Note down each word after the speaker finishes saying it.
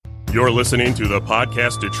You're listening to the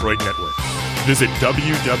Podcast Detroit Network. Visit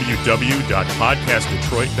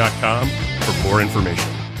www.podcastdetroit.com for more information.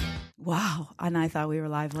 Wow. And I thought we were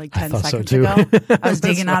live like 10 seconds so ago. I was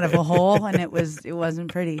digging out of a hole and it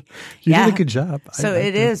wasn't pretty. You did a good job. So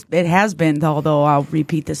it has been, although I'll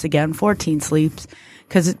repeat this again, 14 sleeps,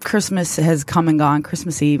 because Christmas has come and gone,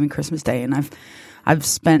 Christmas Eve and Christmas Day, and I've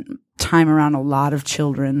spent time around a lot of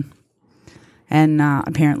children. And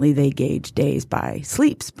apparently they gauge days by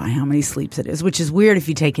sleeps, by how many sleeps it is, which is weird if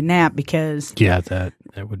you take a nap because that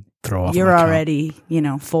would throw off. You're already,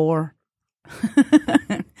 4.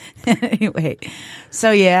 Anyway,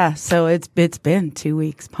 so it's been 2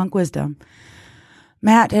 weeks. Punk wisdom.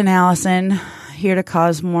 Matt and Alison here to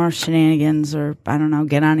cause more shenanigans, or I don't know,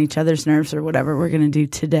 get on each other's nerves, or whatever we're going to do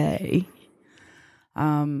today.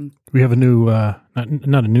 We have a new, not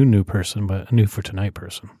a new person, but a new for tonight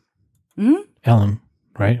person. Mm-hmm. Ellen,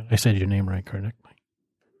 right? I said your name right, correct?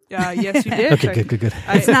 Yes, you did. Okay, good.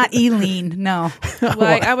 It's not Eileen, no.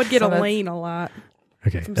 Well, I would get Elaine a lot.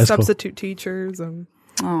 Okay, from that's substitute teachers and.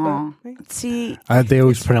 Oh, see, they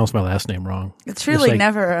always pronounce my last name wrong. It's really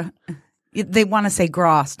never. They want to say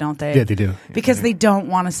gross, don't they? Yeah, they do. Because they don't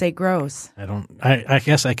want to say gross. I don't. I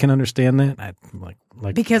guess I can understand that.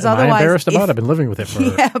 Because am otherwise, I embarrassed about it? I've been living with it for.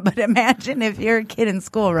 Yeah, but imagine if you're a kid in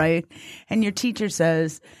school, right? And your teacher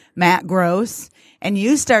says, Matt, gross. And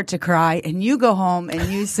you start to cry, and you go home,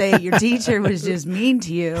 and you say your teacher was just mean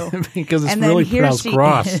to you. Because it's and really then pronounced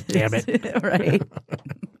gross, damn it. Right.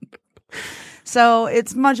 So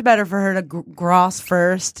it's much better for her to gross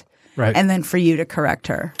first, right, and then for you to correct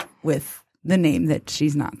her with the name that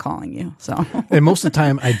she's not calling you. So, and most of the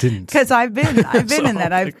time I didn't, because I've been in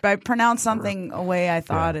that. I pronounced something a way I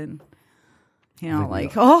thought, and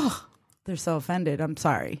they're so offended. I'm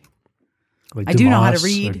sorry. Like I do know how to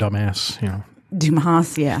read. Or dumbass,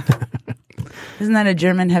 Dumas, yeah. Isn't that a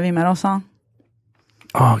German heavy metal song?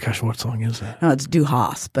 Oh gosh, what song is that? No, it's Du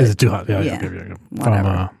Hast. But is it Du Hast? Yeah.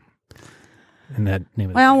 From and that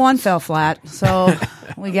name. Well, one fell flat, so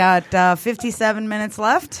we got 57 minutes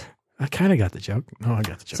left. I kind of got the joke. No, I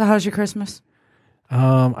got the joke. So, how's your Christmas?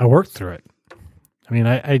 I worked through it. I mean,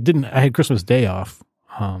 I didn't. I had Christmas Day off,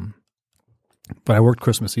 but I worked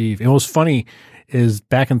Christmas Eve. And what was funny is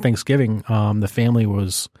back in Thanksgiving, the family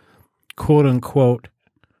was quote unquote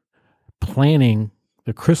planning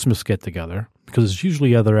the Christmas get together because it's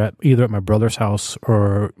usually either at my brother's house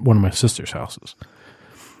or one of my sister's houses.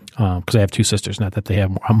 Because I have two sisters, not that they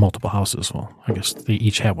have multiple houses. Well, I guess they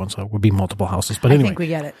each have one, so it would be multiple houses. But anyway, I think we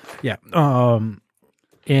get it. Yeah.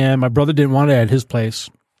 And my brother didn't want it at his place,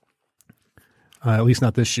 at least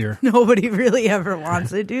not this year. Nobody really ever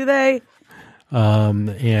wants it, do they?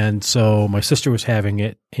 And so my sister was having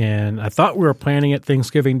it, and I thought we were planning it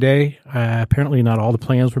Thanksgiving Day. Apparently, not all the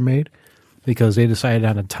plans were made because they decided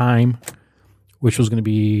on a time, which was going to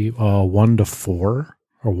be 1 to 4.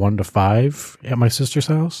 Or 1 to 5 at my sister's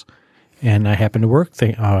house, and I happened to work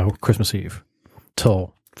Christmas Eve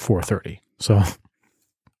till 4:30. So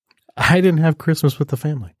I didn't have Christmas with the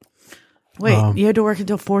family. Wait, you had to work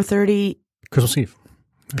until 4:30 Christmas Eve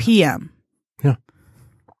p.m. Yeah.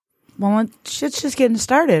 Well, shit's just getting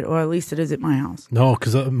started, or at least it is at my house. No,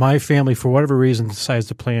 because my family, for whatever reason, decides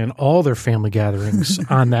to plan all their family gatherings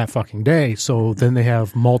on that fucking day. So then they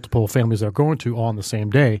have multiple families they're going to all on the same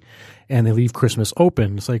day, and they leave Christmas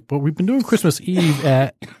open. It's like, but we've been doing Christmas Eve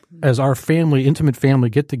as our family, intimate family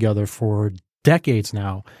get-together for decades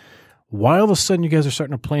now. Why all of a sudden you guys are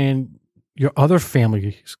starting to plan your other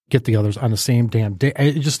family get-togethers on the same damn day?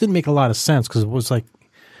 It just didn't make a lot of sense because it was like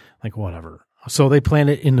whatever. So they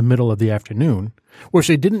planned it in the middle of the afternoon, which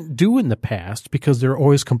they didn't do in the past because they're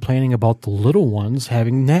always complaining about the little ones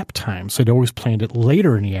having nap time. So they always planned it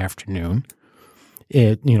later in the afternoon.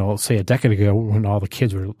 Say a decade ago when all the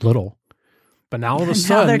kids were little. But now all of a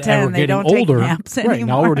sudden, we're getting older. Right,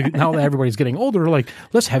 now that everybody's getting older, like,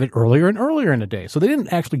 let's have it earlier and earlier in the day. So they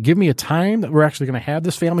didn't actually give me a time that we're actually going to have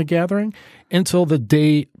this family gathering until the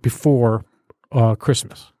day before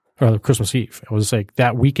Christmas. Or Christmas Eve. It was like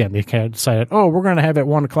that weekend they kind of decided, we're going to have it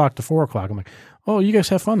 1 o'clock to 4 o'clock. I'm like, you guys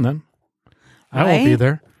have fun then. I won't be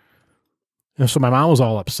there. And so my mom was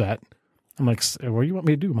all upset. I'm like, what do you want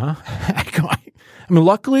me to do, Ma? I mean,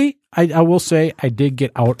 luckily, I will say I did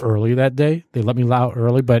get out early that day. They let me out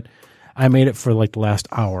early, but I made it for like the last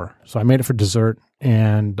hour. So I made it for dessert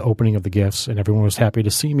and the opening of the gifts, and everyone was happy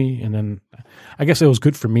to see me. And then I guess it was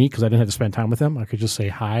good for me because I didn't have to spend time with them. I could just say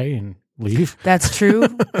hi and leave. That's true.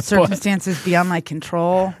 Circumstances beyond my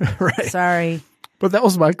control. Right. Sorry. But that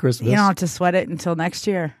was my Christmas. You don't have to sweat it until next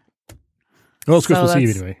year. Well, it's Christmas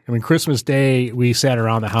Eve anyway. I mean, Christmas Day, we sat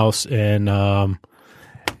around the house and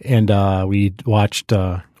we watched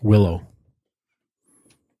Willow,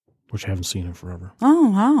 which I haven't seen in forever. Oh,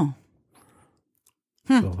 wow.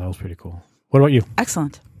 So that was pretty cool. What about you?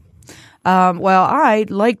 Excellent. Well, I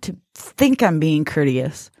like to think I'm being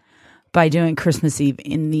courteous by doing Christmas Eve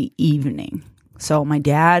in the evening. So my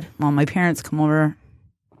parents come over,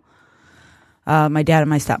 my dad and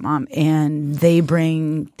my stepmom, and they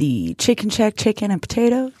bring the chicken shack chicken and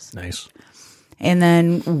potatoes. Nice. And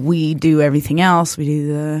then we do everything else. We do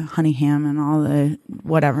the honey ham and all the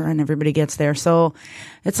whatever, and everybody gets there. So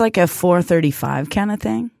it's like a 4:35 kind of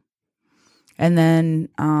thing. And then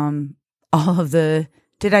all of the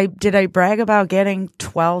did I brag about getting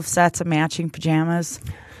 12 sets of matching pajamas?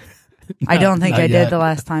 I don't think I did the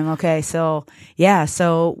last time. Okay, so yeah,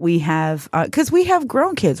 so we have because we have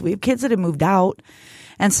grown kids. We have kids that have moved out,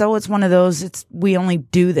 and so it's one of those. We only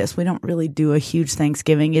do this. We don't really do a huge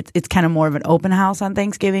Thanksgiving. It's kind of more of an open house on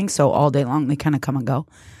Thanksgiving. So all day long they kind of come and go.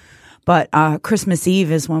 But Christmas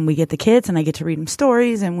Eve is when we get the kids and I get to read them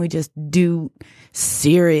stories and we just do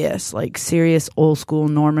serious old school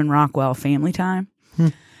Norman Rockwell family time.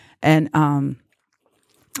 And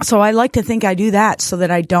so I like to think I do that so that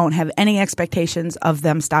I don't have any expectations of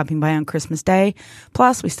them stopping by on Christmas Day.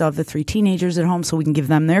 Plus, we still have the 3 teenagers at home so we can give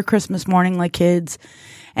them their Christmas morning like kids.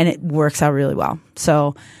 And it works out really well.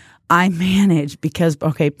 So I manage because,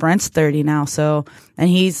 okay, Brent's 30 now, so, and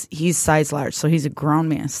he's size large, so he's a grown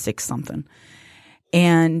man, 6 something.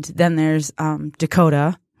 And then there's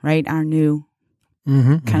Dakota, right, our new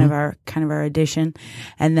kind of our addition,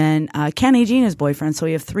 and then Kenny, Gina's boyfriend. So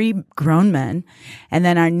we have 3 grown men, and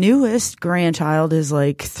then our newest grandchild is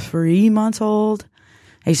like 3 months old.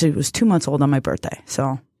 Actually, it was 2 months old on my birthday,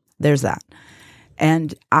 so there's that.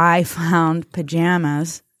 And I found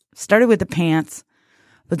pajamas. Started with the pants.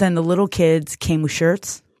 But then the little kids came with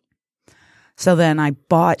shirts. So then I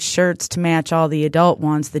bought shirts to match all the adult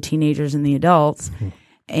ones, the teenagers and the adults.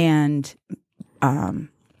 And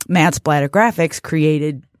Matt Splatter Graphics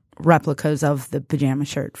created replicas of the pajama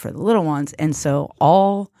shirt for the little ones. And so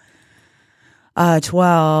all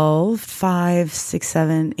 12, 5, 6,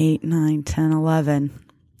 7, 8, 9, 10, 11,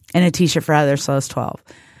 and a T-shirt for others, so it's 12,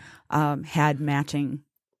 had matching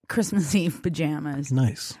Christmas Eve pajamas.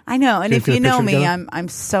 Nice. I know, and if you know me, together? I'm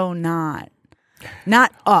so not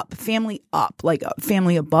up, family up, like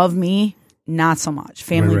family above me, not so much.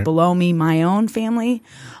 Family Right. below me, my own family.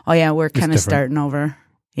 Oh yeah, we're kind of different. starting over.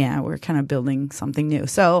 Yeah, we're kind of building something new.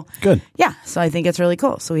 So Good. yeah, so I think it's really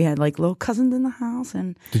cool. So we had like little cousins in the house,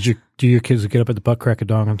 and Do your kids get up at the butt crack of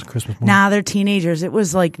dawn on Christmas morning? nah, they're teenagers. It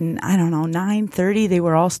was like I don't know, 9:30. They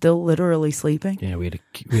were all still literally sleeping. Yeah, we had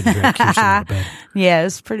to drag Kirsten out of bed. Yeah, it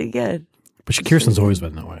was pretty good. But Kirsten's always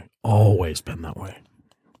been that way. Always been that way.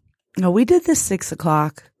 No, we did this 6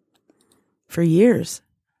 o'clock for years,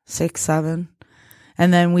 6, 7.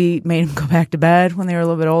 And then we made them go back to bed when they were a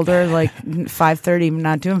little bit older, like 5:30,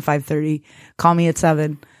 not doing 5:30, call me at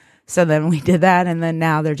 7. So then we did that. And then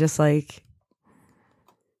now they're just like,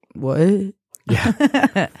 what?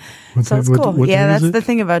 Yeah. So it's cool. Yeah, that's the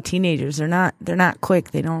thing about teenagers. They're not quick.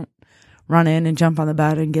 They don't run in and jump on the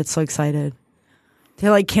bed and get so excited. They're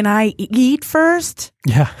like, can I eat first?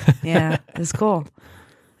 Yeah. Yeah, it's cool.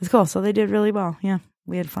 It's cool. So they did really well. Yeah.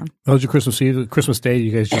 We had fun. How was your Christmas Eve? Christmas Day,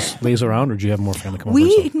 you guys just laze around, or do you have more family come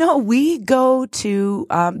over? We go to,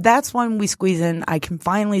 that's when we squeeze in, I can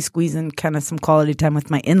finally squeeze in kind of some quality time with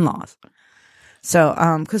my in-laws.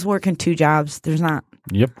 So, because working 2 jobs, there's not,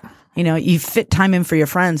 Yep. You fit time in for your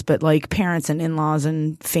friends, but like parents and in-laws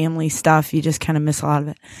and family stuff, you just kind of miss a lot of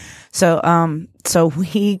it. So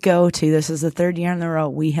we go to, this is the 3rd year in a row,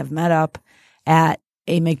 we have met up at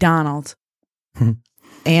a McDonald's.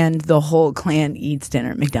 And the whole clan eats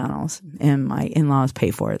dinner at McDonald's, and my in-laws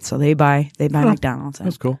pay for it. So they buy McDonald's.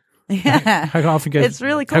 That's cool. Yeah, How often you guys? it's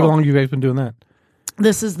really cool. How long have you guys been doing that?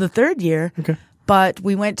 This is the 3rd year. Okay. But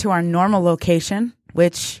we went to our normal location,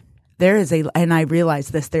 which and I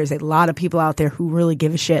realized this, there's a lot of people out there who really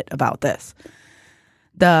give a shit about this.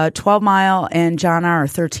 The 12 Mile and John R, or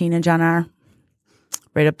 13 and John R,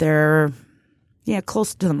 right up there, yeah,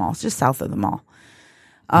 close to the mall, it's just south of the mall.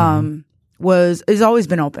 Has always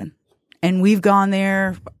been open, and we've gone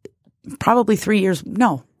there probably 3 years.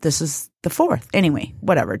 No, this is the 4th. Anyway,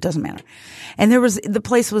 whatever, it doesn't matter. And the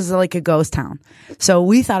place was like a ghost town, so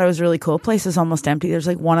we thought it was really cool. Place is almost empty. There's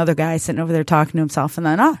like one other guy sitting over there talking to himself, and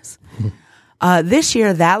then us. This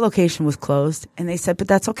year, that location was closed, and they said, but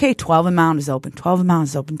that's okay. 12 and Mound is open. 12 and Mound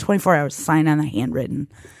is open. 24 hours. Sign on the handwritten.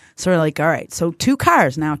 So we're like, all right. So 2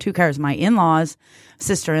 cars now. 2 cars. My in-laws,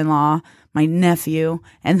 sister-in-law, my nephew,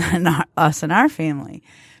 and then us and our family.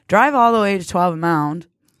 Drive all the way to 12 and Mound,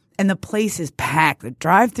 and the place is packed. The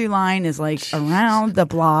drive-through line is like around the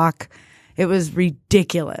block. It was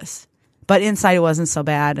ridiculous. But inside it wasn't so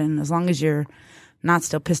bad. And as long as you're not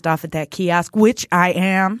still pissed off at that kiosk, which I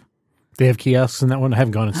am. They have kiosks in that one? I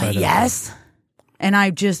haven't gone inside of it. Yes. And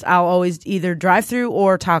I'll always either drive through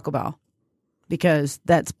or Taco Bell because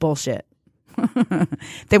that's bullshit.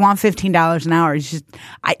 They want $15 an hour.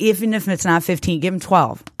 Even if it's not 15, give them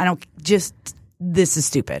 12. This is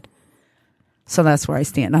stupid. So that's where I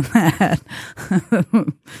stand on that.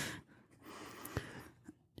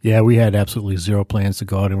 Yeah, we had absolutely zero plans to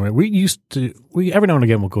go out anywhere. We every now and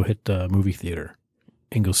again we'll go hit the movie theater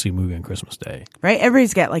and go see a movie on Christmas Day. Right?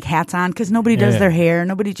 Everybody's got like hats on because nobody does their hair.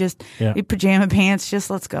 Nobody just pajama pants. Just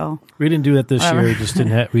let's go. We didn't do that this year. We just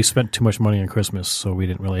didn't. We spent too much money on Christmas, so we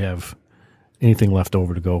didn't really have anything left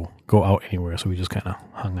over to go out anywhere. So we just kind of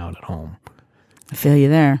hung out at home. I feel you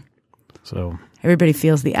there. So everybody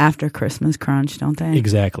feels the after Christmas crunch, don't they?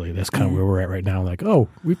 Exactly. That's kind of where we're at right now. Like, oh,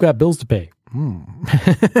 we've got bills to pay.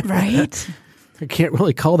 Right? I can't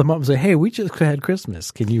really call them up and say, hey, we just had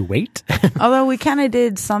Christmas. Can you wait? Although we kind of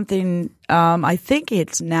did something, I think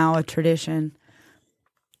it's now a tradition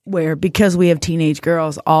where because we have teenage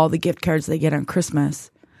girls, all the gift cards they get on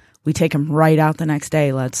Christmas, we take them right out the next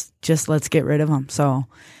day. Let's get rid of them. So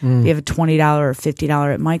if you have a $20 or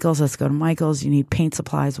 $50 at Michael's, let's go to Michael's. You need paint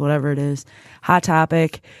supplies, whatever it is. Hot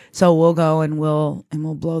Topic. So we'll go and we'll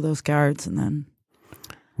blow those cards and then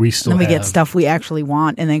we get stuff we actually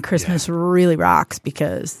want, and then Christmas really rocks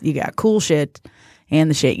because you got cool shit and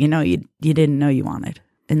the shit you didn't know you wanted,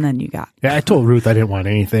 and then you got. Yeah, I told Ruth I didn't want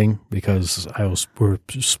anything because we're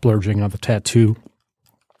splurging on the tattoo,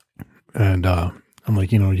 and I'm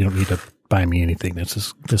like, you don't need to buy me anything. This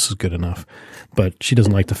is good enough. But she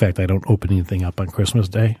doesn't like the fact that I don't open anything up on Christmas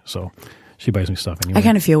Day, so she buys me stuff anyway. I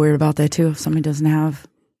kind of feel weird about that too if somebody doesn't have.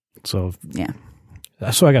 So yeah.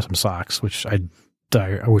 So I got some socks, which I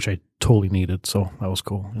totally needed, so that was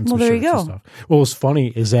cool. And well, there you go. Stuff. What was funny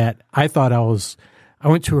is that I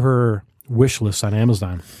went to her wish list on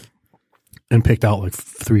Amazon and picked out like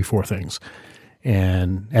 3-4 things.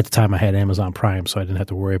 And at the time I had Amazon Prime, so I didn't have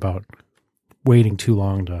to worry about waiting too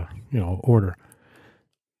long to, order.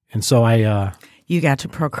 And so you got to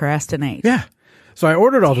procrastinate. Yeah. So I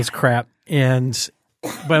ordered all this crap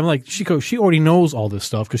but I'm like, she already knows all this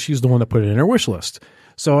stuff because she's the one that put it in her wish list.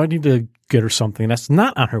 So I need to get her something that's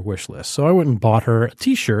not on her wish list. So I went and bought her a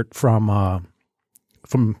T-shirt from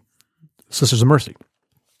Sisters of Mercy,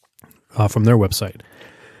 from their website,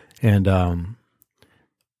 and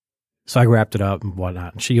so I wrapped it up and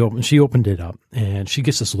whatnot. And she opened it up, and she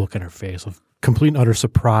gets this look on her face of complete and utter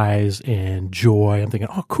surprise and joy. I'm thinking,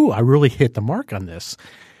 oh, cool! I really hit the mark on this.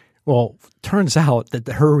 Well, turns out that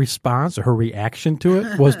her response or her reaction to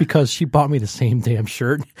it was because she bought me the same damn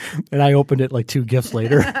shirt, and I opened it like 2 gifts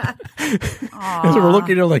later. And so we're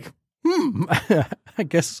looking at her like, I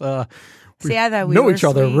guess we know each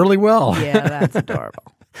other really well. Yeah, that's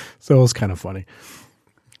adorable. So it was kind of funny.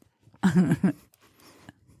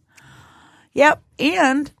 Yep,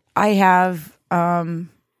 and I have, I don't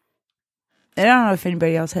know if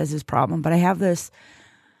anybody else has this problem, but I have this.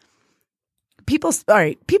 People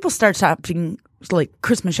start shopping, like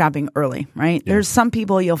Christmas shopping early, right? Yeah. There's some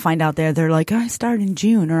people you'll find out there, they're like, I start in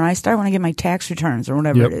June, or I start when I get my tax returns, or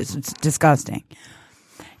whatever it is. It's disgusting.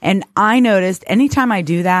 And I noticed anytime I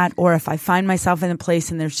do that, or if I find myself in a place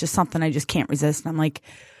and there's just something I just can't resist, and I'm like,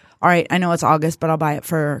 all right, I know it's August, but I'll buy it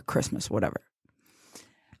for Christmas, whatever.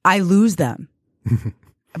 I lose them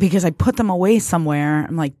because I put them away somewhere.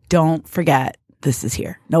 I'm like, don't forget, this is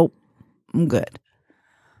here. Nope, I'm good.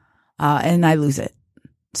 And I lose it.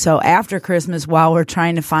 So after Christmas, while we're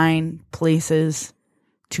trying to find places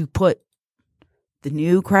to put the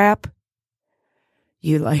new crap,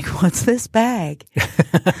 you're like, what's this bag?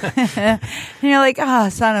 And you're like,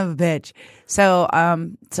 son of a bitch. So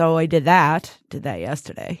I did that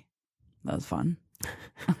yesterday. That was fun.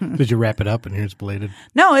 Did you wrap it up and here's belated?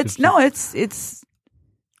 No, it's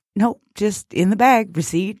just in the bag,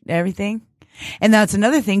 receipt, everything. And that's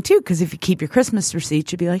another thing too, because if you keep your Christmas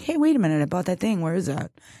receipt, you'd be like, hey, wait a minute, I bought that thing. Where is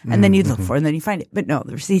that? And then you'd look for it and then you find it. But no,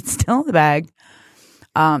 the receipt's still in the bag.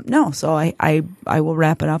 So I will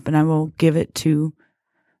wrap it up and I will give it to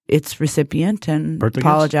its recipient and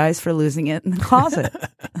apologize for losing it in the closet.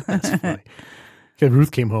 That's funny.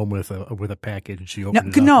 Ruth came home with a package and she opened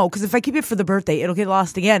it up. No, because if I keep it for the birthday, it'll get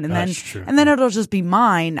lost again, and then it'll just be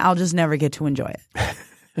mine. I'll just never get to enjoy it.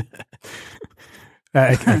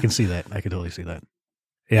 I can see that. I can totally see that.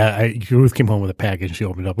 Yeah, Ruth came home with a package and she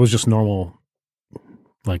opened it up. It was just normal,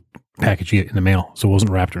 like, package you get in the mail, so it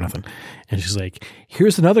wasn't wrapped or nothing. And she's like,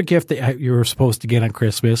 here's another gift that you were supposed to get on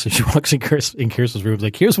Christmas. And she walks in Kirsten's room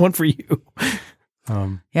like, here's one for you.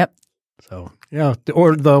 Yep. So,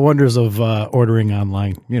 the wonders of ordering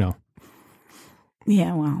online,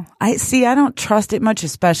 Yeah, well, I don't trust it much,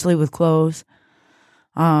 especially with clothes.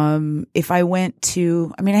 If I went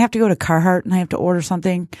to, I have to go to Carhartt and I have to order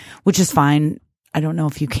something, which is fine. I don't know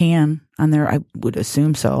if you can on there. I would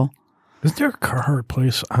assume so. Isn't there a Carhartt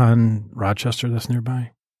place on Rochester that's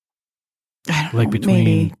nearby? I don't like know, between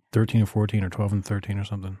maybe. 13 and 14 or 12 and 13 or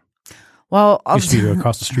something. Well, Used to be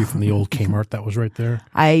across the street from the old Kmart that was right there.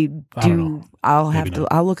 I don't know.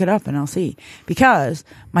 I'll look it up and I'll see. Because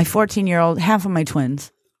my 14-year-old, half of my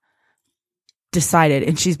twins decided,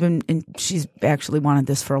 and she's actually wanted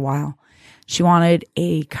this for a while. She wanted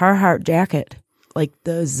a Carhartt jacket, like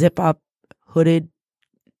the zip up hooded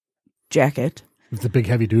jacket. The big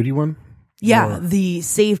heavy duty one? Yeah, the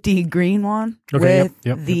safety green one with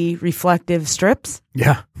the reflective strips.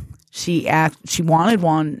 Yeah. She wanted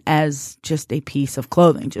one as just a piece of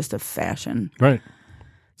clothing, just a fashion. Right.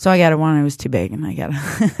 So I got her one. It was too big, and I got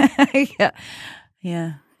her.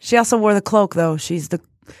 Yeah. She also wore the cloak, though. She's the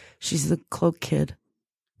cloak kid.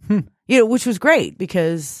 Which was great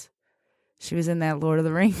because she was in that Lord of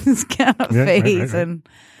the Rings kind of phase, right. and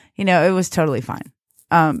it was totally fine.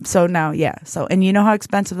 So now, So, and you know how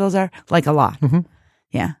expensive those are? Like a lot. Mm-hmm.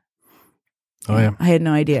 Yeah. Oh yeah. I had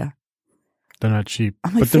no idea. They're not cheap.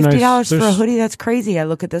 I'm like, $50 for a hoodie. That's crazy. I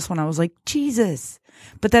look at this one. I was like, Jesus.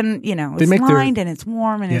 But then, it's lined and it's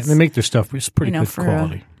warm and they make their stuff. It's pretty good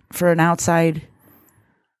quality. For an outside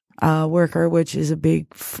worker, which is a big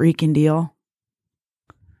freaking deal.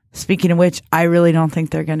 Speaking of which, I really don't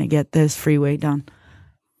think they're going to get this freeway done.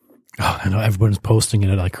 Oh, I know. Everyone's posting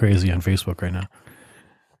it like crazy on Facebook right now.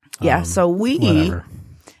 Yeah, so whatever.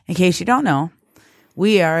 In case you don't know,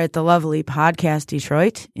 we are at the lovely Podcast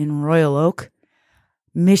Detroit in Royal Oak,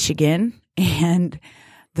 Michigan, and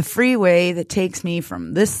the freeway that takes me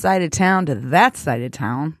from this side of town to that side of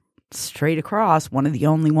town, straight across, one of the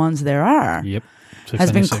only ones there are, Yep,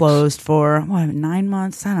 has been closed for 9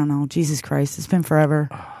 months. I don't know. Jesus Christ, it's been forever.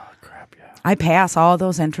 Oh, crap, yeah. I pass all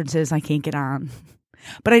those entrances. I can't get on.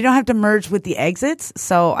 But I don't have to merge with the exits,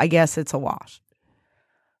 so I guess it's a wash.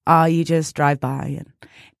 You just drive by.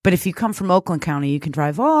 But if you come from Oakland County, you can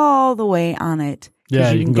drive all the way on it.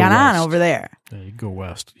 Yeah, you can get on over there. Yeah, you can go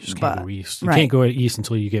west. You just can't go east. You right. can't go east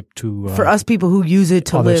until you get to... For us people who use it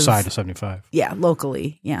to other live... side of 75. Yeah,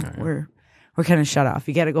 locally. Yeah, right. We're kind of shut off.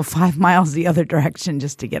 You got to go 5 miles the other direction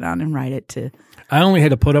just to get on and ride it to... I only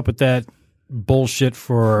had to put up with that bullshit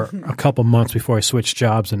for a couple months before I switched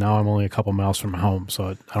jobs, and now I'm only a couple miles from home, so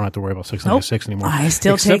I don't have to worry about 696 anymore. I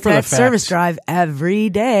still take that service drive every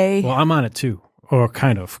day. Well, I'm on it too, or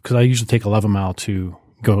kind of, because I usually take 11 mile to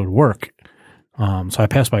go to work. So I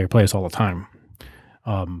pass by your place all the time.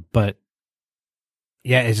 But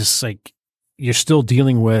yeah, it's just like you're still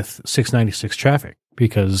dealing with 696 traffic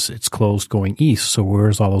because it's closed going east. So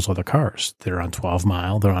where's all those other cars? They're on 12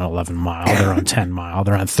 mile, they're on 11 mile, they're on 10 mile,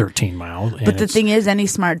 they're on 13 mile. But the thing is, any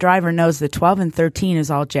smart driver knows that 12 and 13 is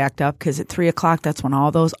all jacked up because at 3 o'clock, that's when all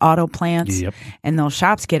those auto plants and those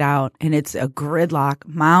shops get out, and it's a gridlock.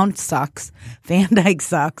 Mound sucks. Van Dyke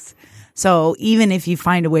sucks. So even if you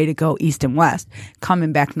find a way to go east and west,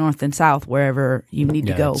 coming back north and south, wherever you need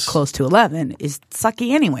to go close to 11 is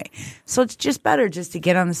sucky anyway. So it's just better just to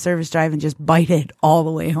get on the service drive and just bite it all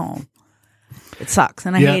the way home. It sucks,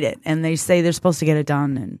 and I hate it. And they say they're supposed to get it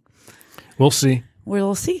done, and we'll see.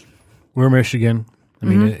 We'll see. We're Michigan. I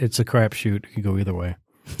mean, it's a crapshoot. It can go either way.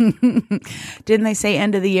 Didn't they say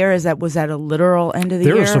end of the year? Was that a literal end of the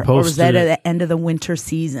year, or was that at the end of the winter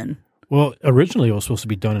season? Well, originally it was supposed to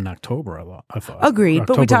be done in October. I thought. Agreed,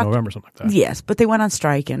 October, but we talked November, something like that. Yes, but they went on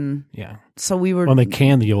strike, and so we were. Well, they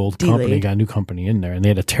canned the old delayed. company, got a new company in there, and they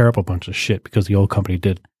had to tear up a bunch of shit because the old company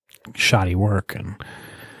did shoddy work, and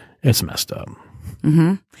it's messed up.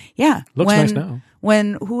 Mm-hmm. Yeah, looks nice now.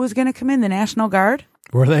 Who was going to come in? The National Guard?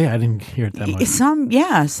 Were they? I didn't hear it that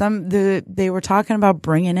much. They were talking about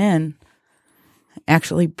bringing in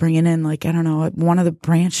like, I don't know, one of the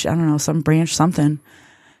branch, I don't know, some branch something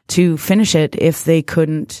to finish it if they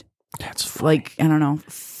couldn't. That's funny. Like, I don't know,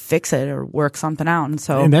 fix it or work something out.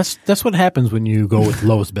 And that's what happens when you go with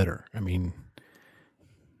lowest bidder. I mean,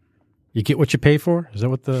 you get what you pay for. Is that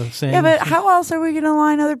what the saying? Yeah, but how else are we going to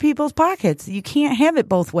line other people's pockets? You can't have it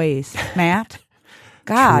both ways, Matt.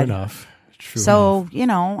 God. True enough. So,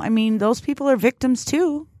 I mean, those people are victims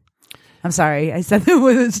too. I'm sorry. I said that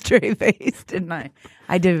with a straight face, didn't I?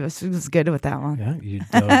 I did. It was good with that one.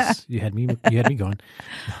 Yeah, you had me going.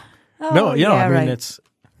 Oh, no, I mean, right. it's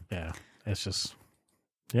just,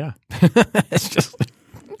 it's just,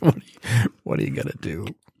 what are you going to do?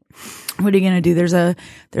 What are you going to do? There's a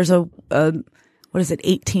what is it,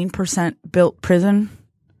 18% built prison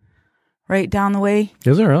right down the way.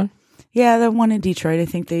 Is it really? Yeah, the one in Detroit. I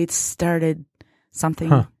think they started something.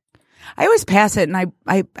 Huh. I always pass it, and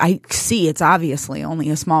I see it's obviously only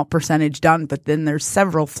a small percentage done, but then there's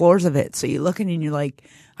several floors of it. So you look in and you're like,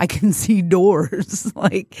 I can see doors.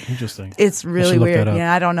 Like, interesting. It's really weird.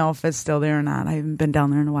 Yeah, I don't know if it's still there or not. I haven't been down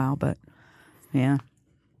there in a while, but yeah.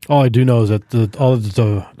 All I do know is that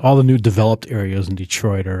all the new developed areas in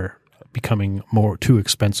Detroit are becoming too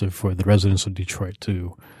expensive for the residents of Detroit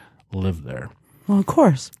to live there. Well, of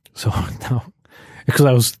course. So no. Because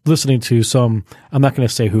I was listening to some, I'm not going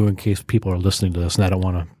to say who in case people are listening to this, and I don't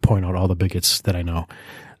want to point out all the bigots that I know.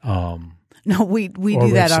 No, we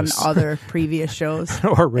do that on other previous shows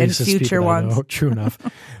or racist and future people ones. I know. True enough.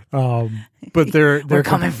 But they're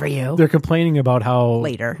coming for you. They're complaining about how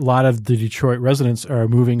later a lot of the Detroit residents are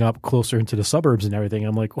moving up closer into the suburbs and everything.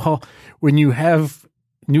 I'm like, well, when you have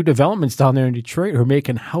new developments down there in Detroit who are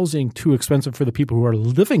making housing too expensive for the people who are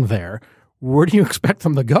living there, where do you expect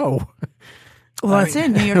them to go? Well, it's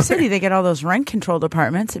in New York City. They get all those rent-controlled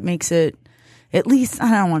apartments. It makes it, at least, I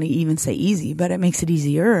don't want to even say easy, but it makes it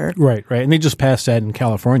easier. Right. And they just passed that in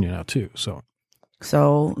California now, too.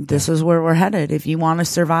 So this is where we're headed. If you want to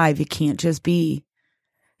survive, it can't just be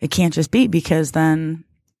because then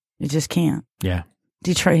it just can't. Yeah.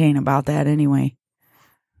 Detroit ain't about that anyway.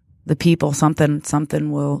 The people, something's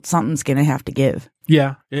going to have to give.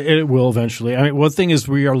 Yeah, it will eventually. I mean, one thing is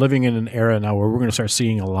we are living in an era now where we're going to start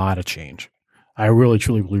seeing a lot of change. I really,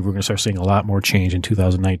 truly believe we're going to start seeing a lot more change in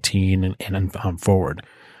 2019 and on forward.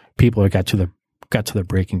 People have got to the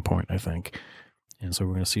breaking point, I think. And so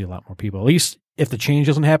we're going to see a lot more people. At least if the change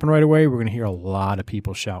doesn't happen right away, we're going to hear a lot of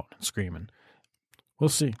people shouting and screaming. We'll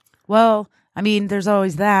see. Well, I mean, there's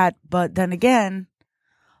always that. But then again,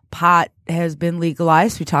 pot has been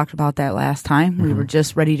legalized. We talked about that last time. We were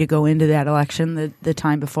just ready to go into that election the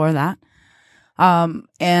time before that.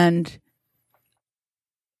 And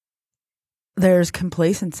there's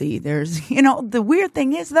complacency. There's, the weird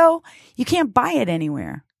thing is, though, you can't buy it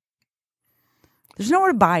anywhere. There's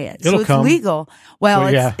nowhere to buy it. It'll come. It's legal.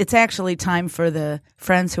 Well, yeah. It's actually time for the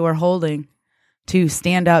friends who are holding to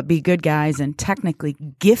stand up, be good guys, and technically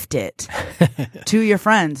gift it to your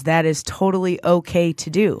friends. That is totally okay to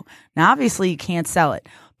do. Now, obviously, you can't sell it.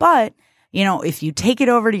 But, if you take it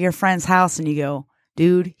over to your friend's house and you go,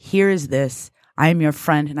 dude, here is this. I am your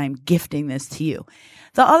friend and I'm gifting this to you.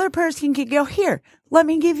 The other person can go, here, let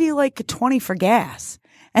me give you like a 20 for gas.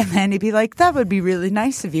 And then he'd be like, that would be really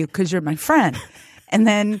nice of you because you're my friend. And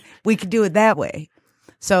then we could do it that way.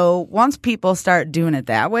 So once people start doing it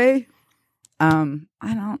that way, I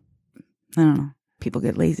don't know. People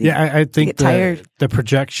get lazy. Yeah, I think get tired. The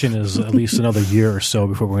projection is at least another year or so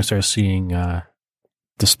before we're going to start seeing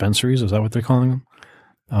dispensaries. Is that what they're calling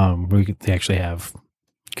them? They actually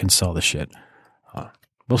can sell the shit.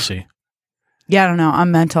 We'll see. Yeah, I don't know.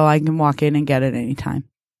 I'm mental. I can walk in and get it anytime.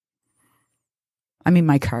 I mean,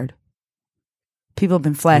 my card. People have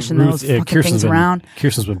been flashing those fucking things around.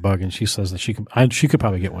 Kirsten's been bugging. She says that she could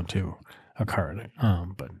probably get one too, a card.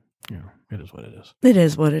 But it is what it is. It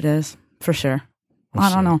is what it is, for sure.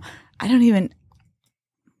 I don't know. I don't even.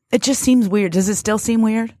 It just seems weird. Does it still seem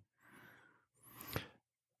weird?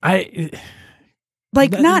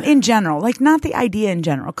 Not in general, not the idea in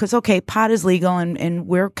general. Because, okay, pot is legal and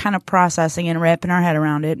we're kind of processing and wrapping our head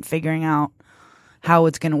around it and figuring out how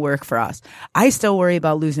it's going to work for us. I still worry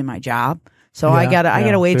about losing my job. So I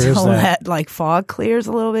gotta wait till that fog clears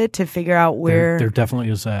a little bit to figure out where. There definitely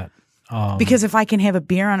is that. Because if I can have a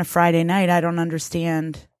beer on a Friday night, I don't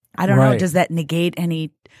understand. I don't know. Does that negate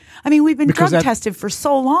any? I mean, we've been drug tested for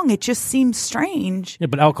so long. It just seems strange. Yeah,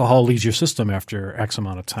 but alcohol leaves your system after X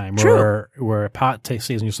amount of time. True. Where pot stays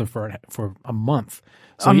in your system for a month.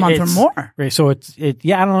 So a month or more. Right. So I don't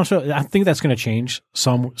know. So I think that's going to change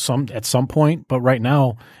some at some point. But right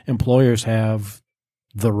now, employers have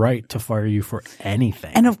the right to fire you for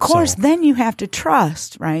anything. And of course, then you have to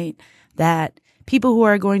trust, right, that people who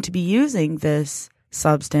are going to be using this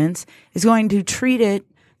substance is going to treat it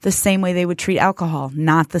the same way they would treat alcohol,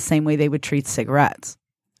 not the same way they would treat cigarettes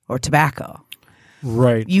or tobacco.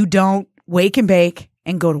 Right. You don't wake and bake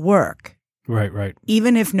and go to work. Right.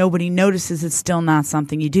 Even if nobody notices, it's still not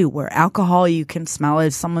something you do. Where alcohol, you can smell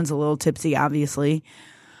it. Someone's a little tipsy, obviously.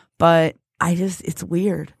 But it's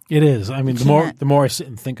weird. It is. I mean, the more I sit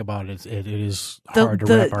and think about it, it is hard to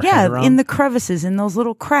wrap our head around. In the crevices, in those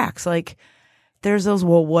little cracks, there's those,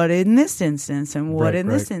 well, what in this instance and what in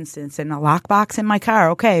this instance and a lockbox in my car.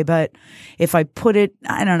 Okay. But if I put it,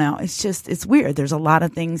 I don't know. It's weird. There's a lot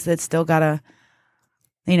of things that still gotta,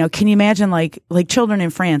 can you imagine like children in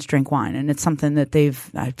France drink wine and it's something that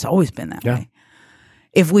it's always been that way.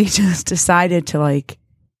 If we just decided to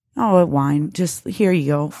Oh, wine. Just here you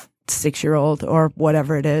go, 6-year-old or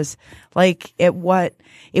whatever it is. Like it would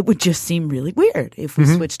just seem really weird if we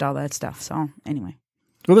switched all that stuff. So anyway.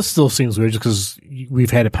 Well, this still seems weird just because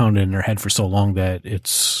we've had it pounded in our head for so long that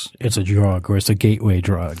it's a drug or it's a gateway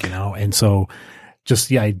drug, And so just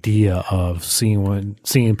the idea of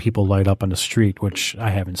seeing people light up on the street, which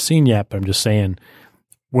I haven't seen yet, but I'm just saying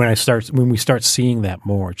when we start seeing that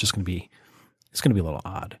more, it's going to be a little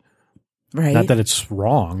odd. Right. Not that it's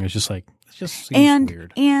wrong. It's just like, it just seems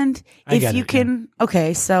weird. And if you can,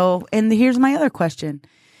 okay, so, and here's my other question.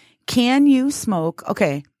 Can you smoke,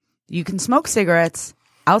 okay, you can smoke cigarettes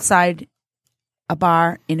outside a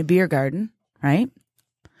bar in a beer garden, right?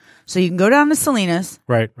 So you can go down to Salinas.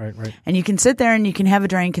 Right. And you can sit there and you can have a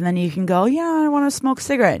drink and then you can go, yeah, I want to smoke a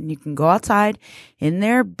cigarette. And you can go outside in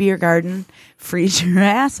their beer garden, freeze your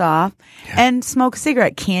ass off, and smoke a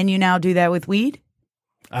cigarette. Can you now do that with weed?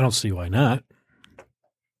 I don't see why not.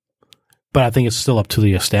 But I think it's still up to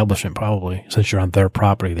the establishment probably. Since you're on their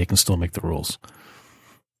property, they can still make the rules.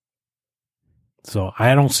 So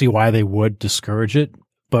I don't see why they would discourage it.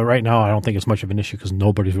 But right now, I don't think it's much of an issue because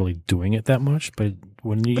nobody's really doing it that much. But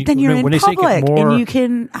when then you're in public and you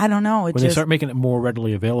can, I don't know. When they start making it more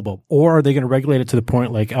readily available, or are they going to regulate it to the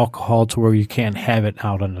point like alcohol to where you can't have it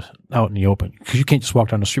out in the open because you can't just walk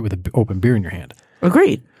down the street with an open beer in your hand.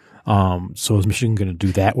 Agreed. So is Michigan going to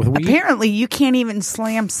do that with weed? Apparently, you can't even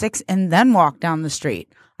slam 6 and then walk down the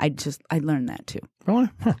street. I learned that too. Really?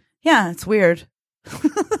 Huh. Yeah, it's weird.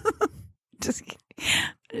 Just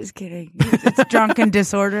kidding. It's drunk and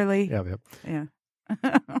disorderly. Yeah.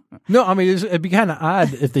 No, I mean it'd be kind of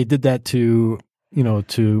odd if they did that to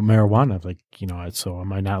marijuana. Like so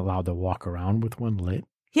am I not allowed to walk around with one lit?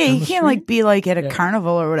 Yeah, you can't like be like at a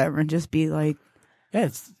carnival or whatever and just be like. Yeah,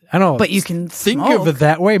 I know. But you can think smoke. of it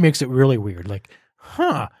that way makes it really weird. Like,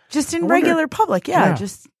 just in regular public, yeah.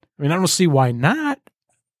 Just. I mean, I don't see why not.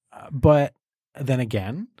 But then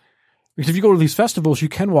again. Because if you go to these festivals, you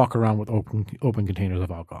can walk around with open containers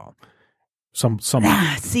of alcohol.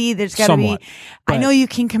 See, there's got to be. I know you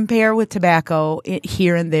can compare with tobacco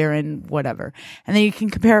here and there and whatever, and then you can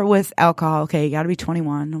compare it with alcohol. Okay, you got to be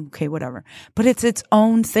 21. Okay, whatever. But it's its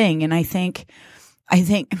own thing, and I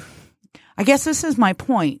guess this is my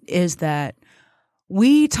point: is that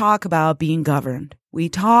we talk about being governed. We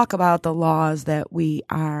talk about the laws that we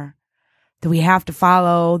have to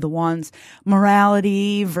follow, the ones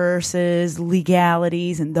morality versus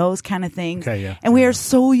legalities and those kind of things. Okay, yeah. And we are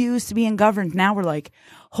so used to being governed. Now we're like,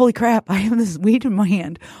 holy crap, I have this weed in my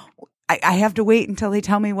hand. I have to wait until they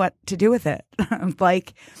tell me what to do with it.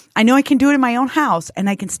 Like, I know I can do it in my own house and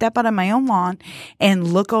I can step out on my own lawn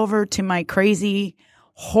and look over to my crazy,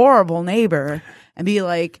 horrible neighbor and be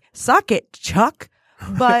like, suck it, Chuck.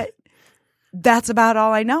 But that's about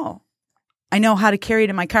all I know. I know how to carry it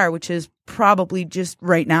in my car, which is probably just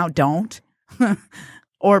right now don't.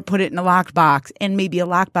 Or put it in a locked box and maybe a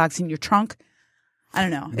locked box in your trunk. I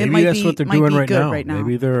don't know. Maybe that's what they're doing right now.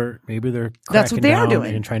 Maybe they're that's what they are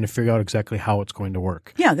doing and trying to figure out exactly how it's going to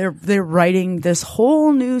work. Yeah, they're writing this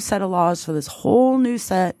whole new set of laws for this whole new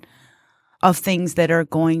set of things that are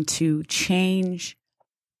going to change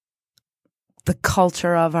the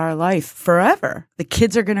culture of our life forever. The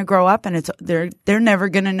kids are going to grow up and they're never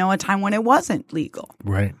going to know a time when it wasn't legal.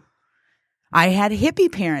 Right. I had hippie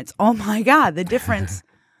parents. Oh my God, the difference.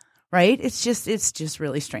 Right? It's just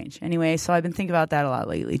really strange. Anyway, so I've been thinking about that a lot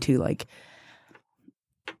lately too. Like,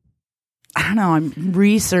 I don't know, I'm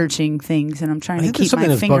researching things and I'm trying to keep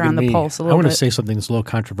my finger on the pulse a little bit. I want to say something that's a little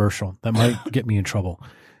controversial that might get me in trouble.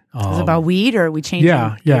 Is it about weed or are we changing?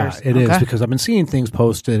 Yeah, it is because I've been seeing things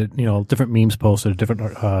posted, different memes posted,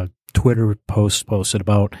 different Twitter posts posted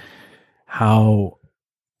about how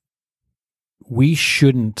we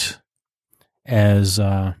shouldn't, as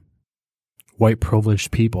white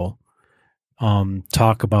privileged people,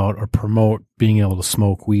 talk about or promote being able to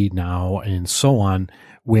smoke weed now and so on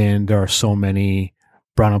when there are so many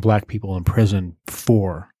brown and black people in prison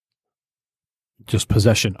for just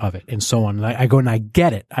possession of it and so on. And I go, and I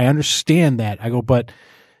get it. I understand that. I go, but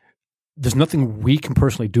there's nothing we can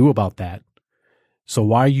personally do about that. So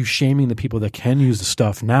why are you shaming the people that can use the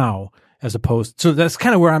stuff now as opposed? So that's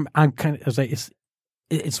kind of where I'm kind of,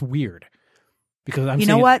 it's weird. Because I'm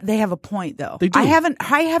know what? They have a point though. They do. I haven't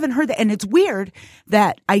heard that. And it's weird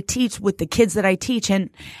that I teach with the kids that I teach and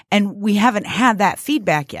we haven't had that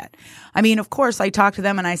feedback yet. I mean, of course I talk to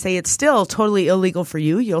them and I say, it's still totally illegal for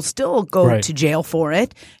you. You'll still go to jail for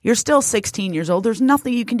it. You're still 16 years old. There's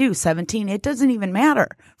nothing you can do. 17. It doesn't even matter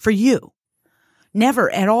for you.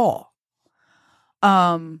 Never at all.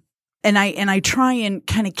 And I try and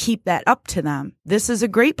kind of keep that up to them. This is a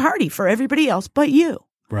great party for everybody else but you.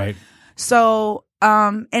 Right. So,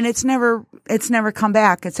 and it's never come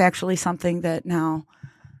back. It's actually something that now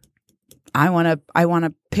I want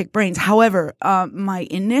to pick brains. However, my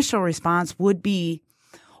initial response would be,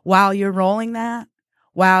 while you're rolling that,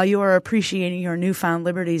 while you are appreciating your newfound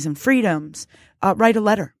liberties and freedoms, write a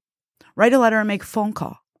letter and make a phone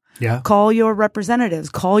call. Yeah. Call your representatives,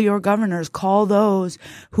 call your governors, call those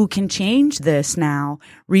who can change this now,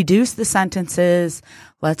 reduce the sentences.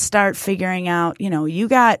 Let's start figuring out, you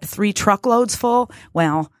got 3 truckloads full.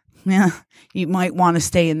 Well, yeah, you might want to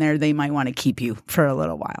stay in there. They might want to keep you for a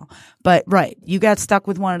little while. But right, you got stuck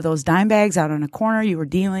with one of those dime bags out on a corner you were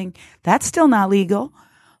dealing. That's still not legal.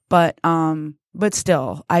 But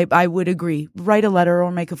still, I would agree. Write a letter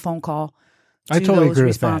or make a phone call. I totally agree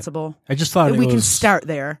responsible. with that. I just thought we can start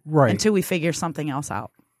there until we figure something else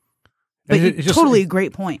out. But totally a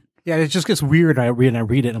great point. Yeah, it just gets weird. I read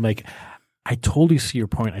it, and I'm like, I totally see your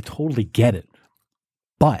point. I totally get it.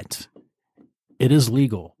 But it is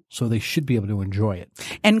legal, so they should be able to enjoy it.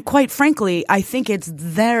 And quite frankly, I think it's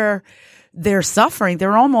their suffering.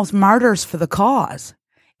 They're almost martyrs for the cause.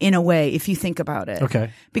 In a way, if you think about it. Okay.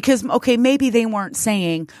 Because, maybe they weren't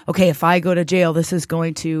saying, if I go to jail, this is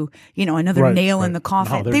going to, another nail in the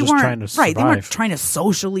coffin. No, they weren't trying to survive. They weren't trying to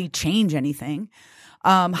socially change anything.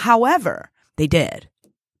 However, they did.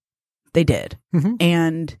 They did. Mm-hmm.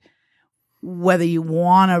 And whether you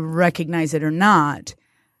want to recognize it or not,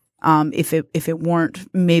 if it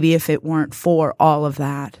weren't for all of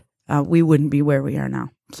that, we wouldn't be where we are now.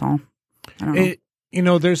 So, I don't know.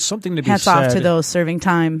 There's something to be Hats said. Hats off to those serving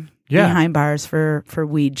time behind bars for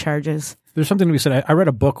weed charges. There's something to be said. I read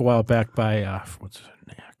a book a while back by, what's her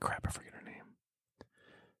name? Crap, I forget her name.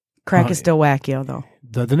 Crack is still wacky, though.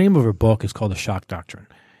 The name of her book is called The Shock Doctrine.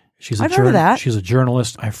 I've heard of that. She's a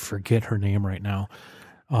journalist. I forget her name right now.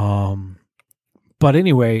 But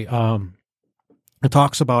anyway, it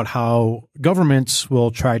talks about how governments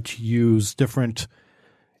will try to use different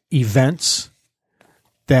events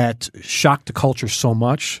that shock the culture so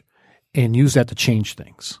much and use that to change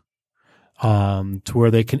things, to where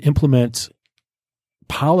they can implement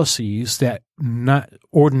policies that not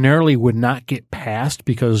ordinarily would not get passed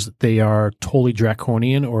because they are totally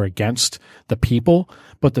draconian or against the people,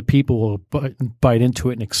 but the people will bite into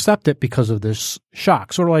it and accept it because of this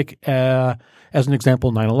shock. Sort of like, as an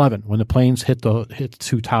example, 9/11, when the planes hit the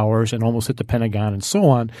 2 towers and almost hit the Pentagon and so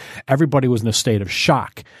on, everybody was in a state of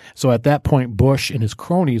shock. So at that point, Bush and his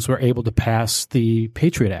cronies were able to pass the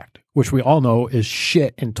Patriot Act, which we all know is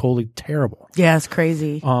shit and totally terrible. Yeah, it's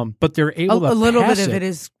crazy. But they're able to pass it. A little bit of it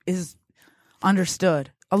is understood.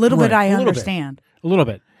 A little bit I understand. A little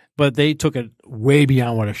bit. But they took it way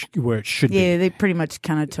beyond where it should be. Yeah, they pretty much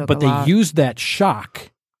kind of took But they used that shock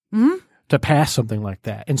to pass something like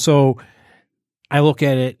that. And so I look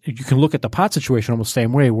at it, you can look at the pot situation almost the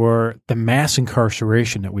same way, where the mass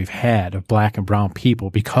incarceration that we've had of black and brown people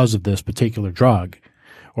because of this particular drug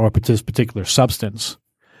or this particular substance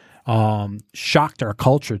shocked our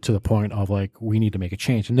culture to the point of like, we need to make a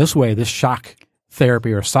change. And this way, this shock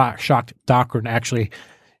therapy or shock doctrine actually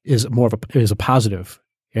is is a positive,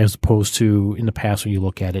 as opposed to in the past when you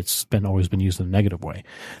look at it, it's always been used in a negative way.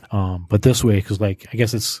 But this way, because I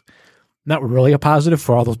guess it's not really a positive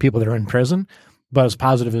for all those people that are in prison, but as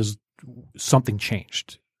positive as something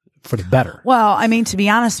changed for the better. Well, to be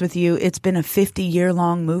honest with you, it's been a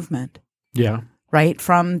 50-year-long movement. Yeah. Right?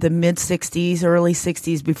 From the mid-'60s, early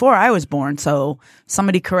 60s, before I was born. So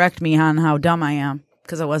somebody correct me on how dumb I am,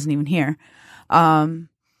 because I wasn't even here.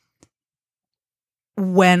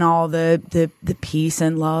 When all the peace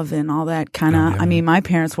and love and all that kind of, my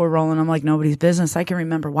parents were rolling them like nobody's business. I can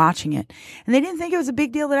remember watching it. And they didn't think it was a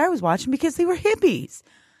big deal that I was watching because they were hippies.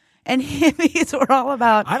 And hippies were all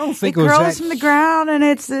about, I don't think it grows from the ground and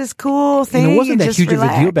it's this cool thing. And it wasn't that huge of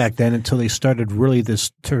a deal back then until they started really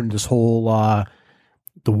turned this whole,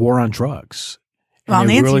 the war on drugs. Well,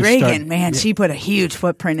 Nancy Reagan, she put a huge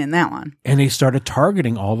footprint in that one. And they started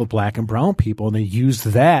targeting all the black and brown people, and they used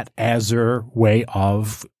that as their way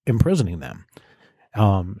of imprisoning them.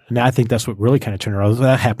 And I think that's what really kind of turned around.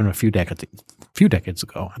 That happened a few decades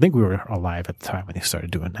ago. I think we were alive at the time when they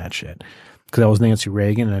started doing that shit. Because that was Nancy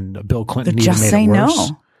Reagan, and Bill Clinton even made it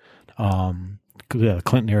worse. The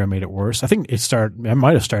Clinton era made it worse. I think it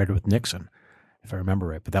might have started with Nixon, if I remember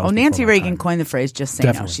right. But that was Nancy Reagan coined the phrase "just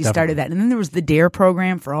say no." She started that, and then there was the DARE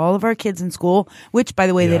program for all of our kids in school, which, by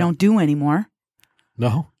the way, they don't do anymore.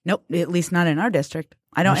 No, nope. At least not in our district.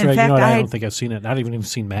 I don't. That's in right. fact, I don't think I've seen it. Not even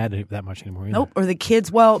seen MAD that much anymore either. Nope. Or the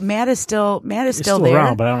kids. Well, MAD is still there.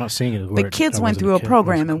 Around, but I'm not seeing it. The kids went through a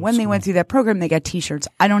program, and when they went through that program, they got T-shirts.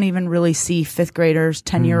 I don't even really see 5th graders,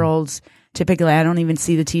 10-year-olds. Typically, I don't even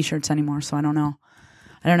see the T-shirts anymore, so I don't know.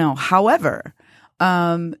 I don't know. However,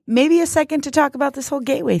 maybe a second to talk about this whole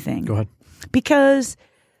gateway thing. Go ahead. Because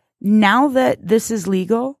now that this is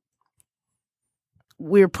legal,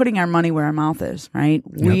 we're putting our money where our mouth is, right?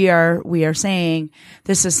 Yep. We are saying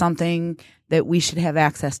this is something that we should have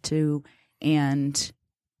access to, and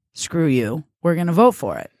screw you, we're going to vote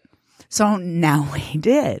for it. So now we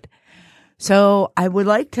did. So I would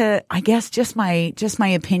like to, I guess, just my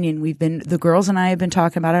opinion. The girls and I have been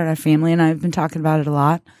talking about it. Our family and I have been talking about it a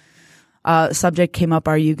lot. Subject came up,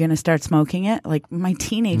 are you going to start smoking it? Like my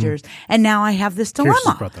teenagers. And now I have this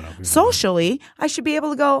dilemma. Socially, I should be able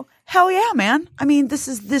to go, hell yeah, man. I mean, this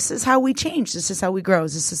is how we change. This is how we grow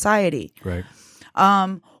as a society. Right.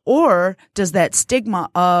 Or does that stigma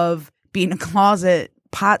of being a closet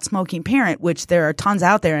pot smoking parent, which there are tons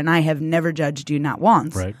out there, and I have never judged you, not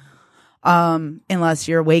once. Right. Unless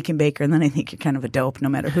you're a wake and baker, and then I think you're kind of a dope no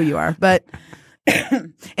matter who you are. But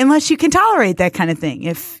unless you can tolerate that kind of thing.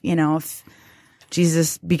 If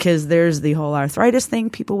Jesus, because there's the whole arthritis thing,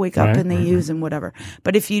 people wake up and they use and whatever.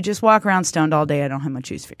 But if you just walk around stoned all day, I don't have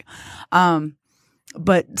much use for you.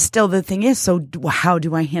 But still the thing is, so how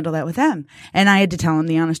do I handle that with them? And I had to tell him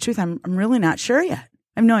the honest truth. I'm really not sure yet.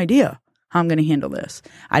 I have no idea how I'm going to handle this.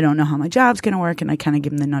 I don't know how my job's going to work. And I kind of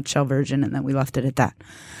give him the nutshell version, and then we left it at that.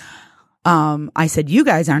 I said, you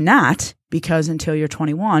guys are not, because until you're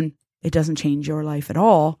 21, it doesn't change your life at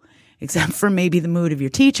all, except for maybe the mood of your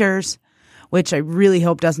teachers, which I really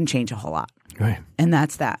hope doesn't change a whole lot. Right. And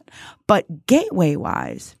that's that. But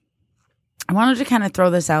gateway-wise, I wanted to kind of throw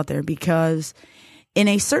this out there because in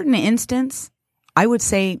a certain instance, I would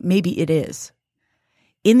say maybe it is.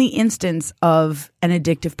 In the instance of an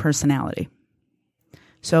addictive personality.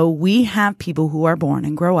 So we have people who are born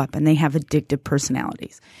and grow up and they have addictive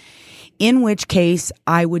personalities. In which case,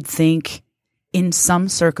 I would think in some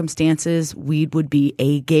circumstances, weed would be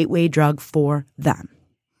a gateway drug for them.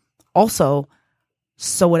 Also,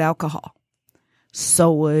 so would alcohol.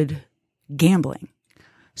 So would gambling.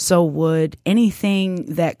 So would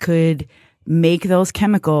anything that could make those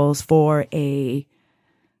chemicals for an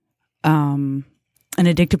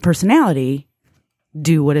addictive personality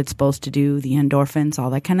do what it's supposed to do, the endorphins,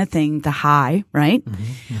 all that kind of thing, the high, right?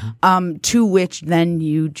 To which then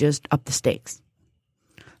you just up the stakes.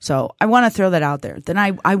 So I want to throw that out there. Then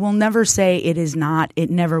I will never say it is not, it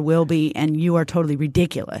never will be, and you are totally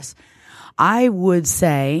ridiculous. I would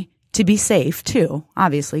say, to be safe too,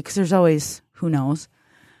 obviously, because there's always, who knows,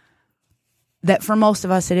 that for most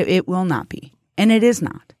of us it will not be. And it is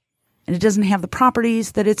not. And it doesn't have the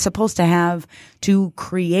properties that it's supposed to have to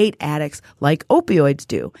create addicts like opioids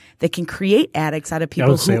do. They can create addicts out of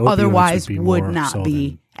people who otherwise would not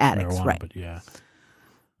be addicts. Right.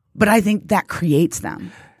 But I think that creates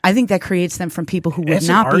them. I think that creates them from people who would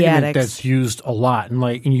not be addicts. That's used a lot,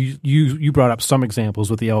 and you brought up some examples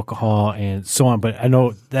with the alcohol and so on. But I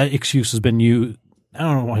know that excuse has been used. I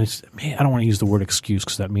don't want to use the word excuse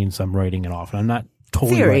because that means I'm writing it off, and I'm not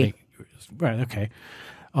totally writing. Right. Okay.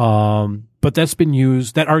 But that's been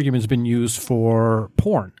used. That argument's been used for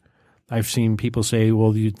porn. I've seen people say,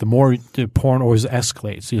 "Well, the more the porn always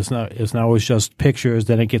escalates. It's not always just pictures.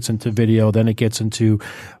 Then it gets into video. Then it gets into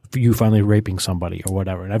you finally raping somebody or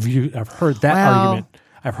whatever." And I've heard that argument.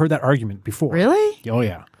 I've heard that argument before. Really? Oh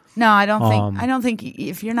yeah. No, I don't think. I don't think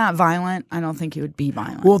if you're not violent, I don't think you would be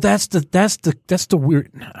violent. Well, that's the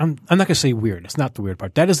weird. I'm not going to say weird. It's not the weird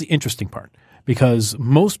part. That is the interesting part. Because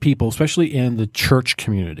most people, especially in the church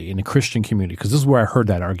community, in the Christian community, because this is where I heard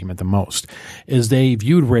that argument the most, is they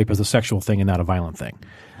viewed rape as a sexual thing and not a violent thing,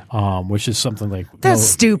 which is something like that's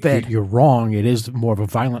stupid. You're wrong. It is more of a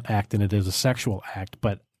violent act than it is a sexual act.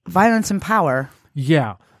 But violence and power.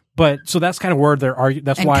 Yeah, but so that's kind of where they're arguing.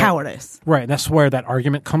 That's why cowardice. Right. That's where that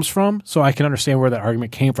argument comes from. So I can understand where that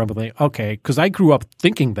argument came from. But like, okay, because I grew up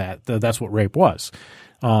thinking that's what rape was.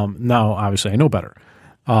 Now, obviously, I know better.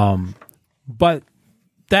 But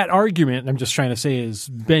that argument, I'm just trying to say, has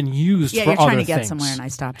been used for other things. Yeah, you're trying to get somewhere, and I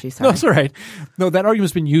stopped you. Sorry. No, that's all right. No, that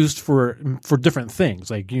argument's been used for different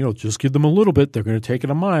things. Like, just give them a little bit, they're going to take it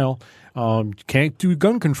a mile. Can't do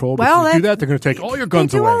gun control, but if you do that, they're going to take all your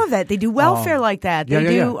guns away. They do all of that. They do welfare like that. They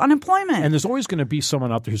do unemployment. And there's always going to be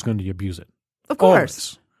someone out there who's going to abuse it. Of course.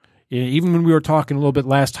 Always. Even when we were talking a little bit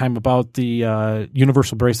last time about the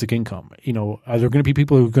universal basic income, are there going to be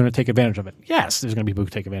people who are going to take advantage of it? Yes, there's going to be people who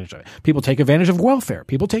take advantage of it. People take advantage of welfare.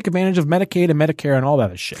 People take advantage of Medicaid and Medicare and all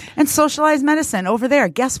that shit. And socialized medicine over there.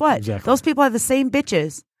 Guess what? Exactly. Those people are the same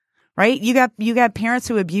bitches, right? You got parents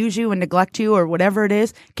who abuse you and neglect you or whatever it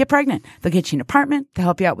is. Get pregnant. They'll get you an apartment. They'll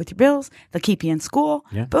help you out with your bills. They'll keep you in school.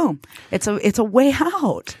 Yeah. Boom. It's a way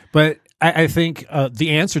out. But I think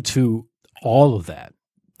the answer to all of that,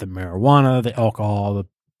 the marijuana, the alcohol,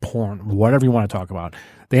 porn, whatever you want to talk about.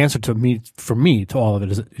 The answer for me, to all of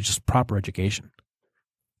it is just proper education.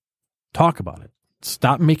 Talk about it.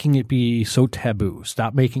 Stop making it be so taboo.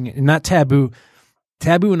 Stop making it not taboo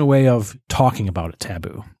in a way of talking about it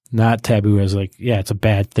taboo. Not taboo as like, yeah, it's a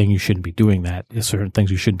bad thing. You shouldn't be doing that. There's certain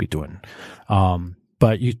things you shouldn't be doing.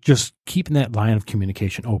 But you just keeping that line of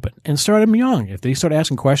communication open and start them young. If they start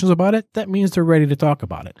asking questions about it, that means they're ready to talk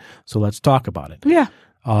about it. So let's talk about it. Yeah.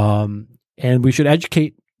 And we should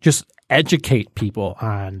educate people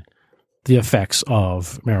on the effects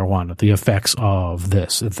of marijuana, the effects of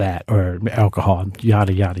this, that, or alcohol,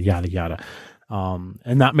 yada, yada, yada, yada.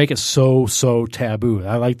 And not make it so taboo.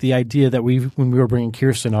 I like the idea that when we were bringing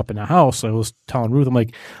Kirsten up in the house, I was telling Ruth, I'm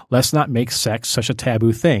like, let's not make sex such a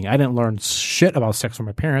taboo thing. I didn't learn shit about sex from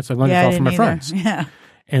my parents. I learned it all from my friends. Yeah.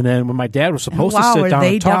 And then when my dad was supposed to sit down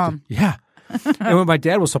and talk, and when my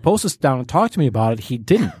dad was supposed to sit down and talk to me about it, he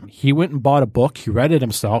didn't. He went and bought a book. He read it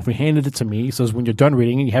himself. He handed it to me. He says, when you're done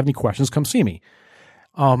reading and you have any questions, come see me.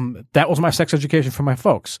 That was my sex education for my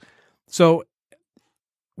folks. So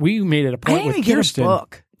we made it a point with Kirsten. I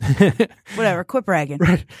didn't even get a book. Whatever, quit bragging.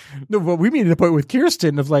 Right. No, but we made it a point with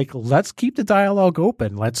Kirsten of like, let's keep the dialogue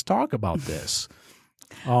open. Let's talk about this.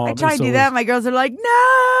 I try to do that. My girls are like,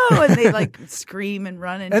 no, and they like scream and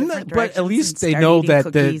run in different directions. But at least they know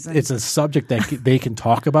that it's a subject that they can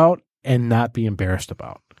talk about and not be embarrassed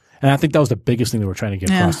about. And I think that was the biggest thing that we're trying to get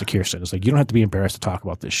across to Kirsten. It's like, you don't have to be embarrassed to talk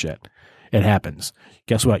about this shit. It happens.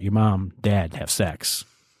 Guess what? Your mom, dad have sex.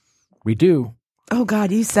 We do. Oh,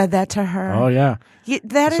 God, you said that to her. Oh, yeah.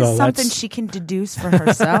 That is something she can deduce for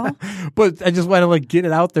herself. But I just want to like get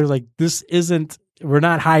it out there. Like, this isn't. We're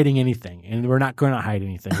not hiding anything, and we're not going to hide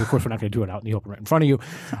anything. Of course, we're not going to do it out in the open right in front of you.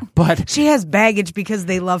 But she has baggage because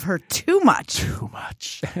they love her too much. Too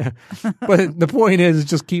much. But the point is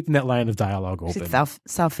just keeping that line of dialogue open.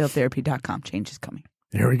 Southfieldtherapy.com. Change is coming.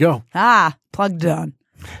 There we go. Plugged done.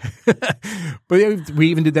 But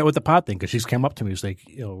we even did that with the pot thing because she's come up to me. She's like,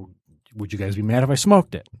 would you guys be mad if I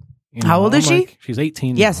smoked it? How old is she? Like, she's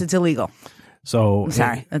 18. Yes, it's illegal. So I'm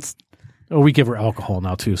sorry. That's. We give her alcohol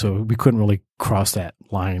now too, so we couldn't really cross that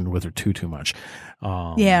line with her too much.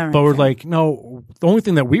 Right, but we're like, no. The only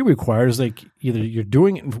thing that we require is like either you're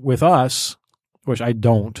doing it with us, which I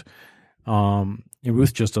don't, and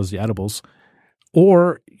Ruth just does the edibles,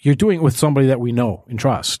 or you're doing it with somebody that we know and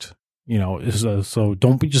trust. So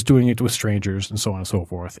don't be just doing it with strangers and so on and so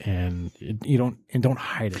forth, and don't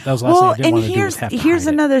hide it. That was the last thing I didn't want to do. Was have to here's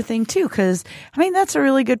hide another thing too, because that's a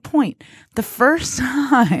really good point. The first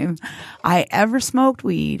time I ever smoked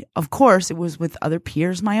weed, of course, it was with other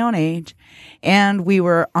peers my own age, and we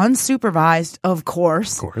were unsupervised, of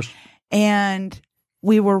course, and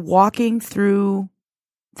we were walking through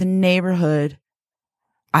the neighborhood.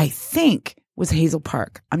 I think was Hazel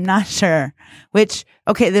Park. I'm not sure which.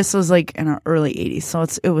 Okay, this was like in our early 80s, so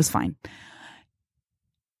it was fine.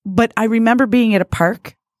 But I remember being at a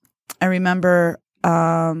park. I remember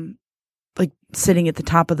like sitting at the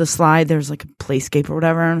top of the slide. There's like a playscape or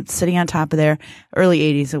whatever, and sitting on top of there. Early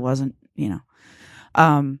 80s, it wasn't,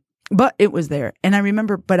 but it was there. And I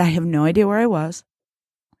remember, but I have no idea where I was.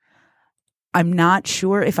 I'm not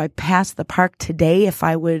sure if I passed the park today, if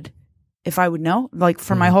I would know, like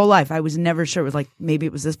for my whole life, I was never sure. It was like, maybe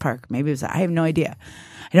it was this park. Maybe it was, I have no idea.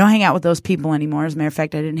 I don't hang out with those people anymore. As a matter of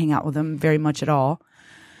fact, I didn't hang out with them very much at all.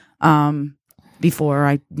 Before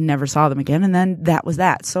I never saw them again. And then that was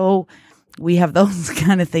that. So we have those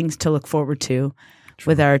kind of things to look forward to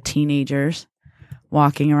with our teenagers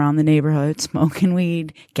walking around the neighborhood, smoking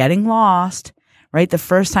weed, getting lost, right? The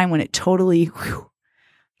first time when it totally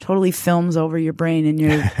films over your brain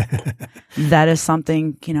and that is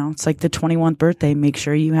something, it's like the 21th birthday. Make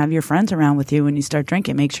sure you have your friends around with you when you start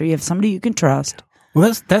drinking. Make sure you have somebody you can trust.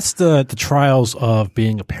 Well, that's the trials of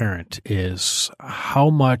being a parent is how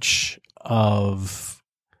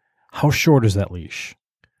short is that leash?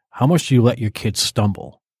 How much do you let your kids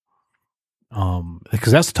stumble?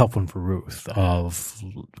 Because that's a tough one for Ruth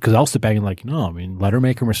because I'll sit back and like, no, let her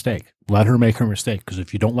make her mistake. Let her make her mistake. Because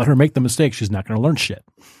if you don't let her make the mistake, she's not going to learn shit.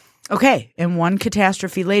 Okay. And one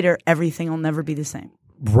catastrophe later, everything will never be the same.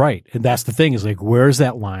 Right. And that's the thing is like, where's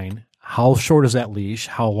that line? How short is that leash?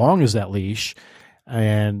 How long is that leash?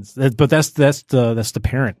 But that's the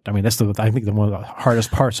parent. I think one of the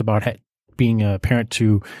hardest parts about being a parent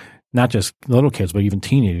to not just little kids, but even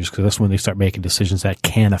teenagers, because that's when they start making decisions that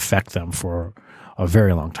can affect them for a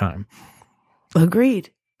very long time. Agreed.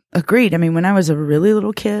 When I was a really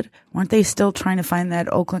little kid, weren't they still trying to find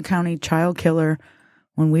that Oakland County child killer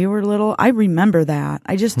when we were little? I remember that.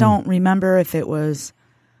 I just don't remember if it was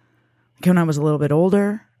when I was a little bit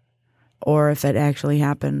older or if it actually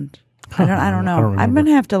happened. I don't know. I'm going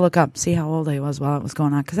to have to look up, see how old I was while it was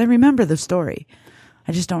going on, because I remember the story.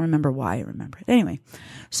 I just don't remember why I remember it. Anyway,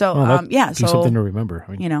 so, so something to remember.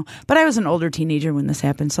 I mean, but I was an older teenager when this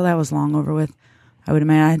happened, so that was long over with. I would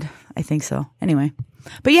imagine. I think so. Anyway,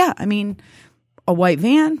 but yeah, I mean, a white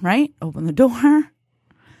van, right? Open the door,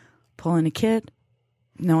 pull in a kid.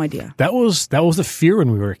 No idea. That was the fear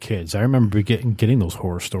when we were kids. I remember getting those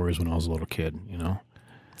horror stories when I was a little kid.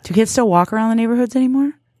 Do kids still walk around the neighborhoods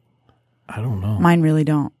anymore? I don't know. Mine really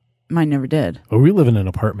don't. Mine never did. Well, we live in an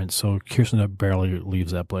apartment, so Kirsten barely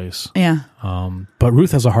leaves that place. Yeah. But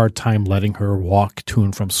Ruth has a hard time letting her walk to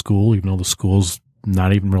and from school, even though the school's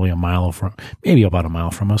not even really maybe about a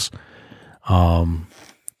mile from us.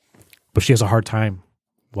 But she has a hard time.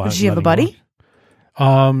 Does she have a buddy?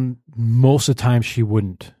 Most of the time she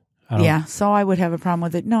wouldn't. So I would have a problem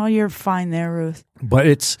with it. No, you're fine there, Ruth.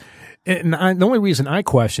 But the only reason I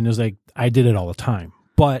question is I did it all the time.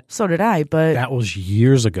 But so did I. But that was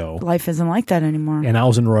years ago. Life isn't like that anymore. And I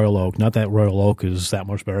was in Royal Oak. Not that Royal Oak is that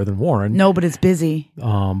much better than Warren. No, but it's busy.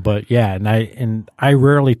 But yeah, and I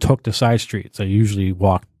rarely took the side streets. I usually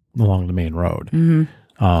walked along the main road,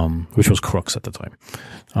 which was Crooks at the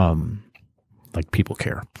time. Like people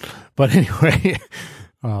care. But anyway,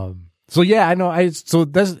 so yeah, I know.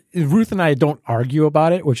 Ruth and I don't argue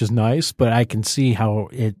about it, which is nice. But I can see how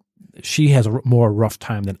she has a more rough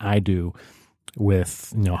time than I do.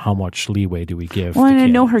 With how much leeway do we give? Well, and I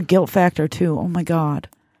know her guilt factor too. Oh my God,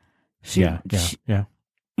 yeah.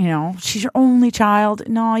 She's your only child.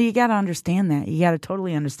 No, you got to understand that. You got to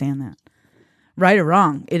totally understand that. Right or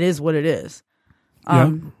wrong, it is what it is.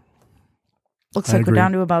 Looks like we're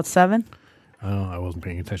down to about 7. Oh, I wasn't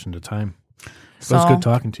paying attention to time. So it's good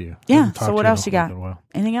talking to you. Yeah. So what else you got?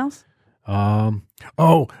 Anything else?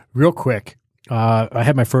 Real quick. I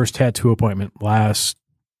had my first tattoo appointment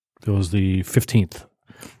it was the 15th,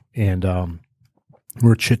 and we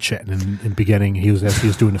were chit-chatting in the beginning. He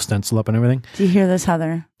was doing a stencil up and everything. Do you hear this,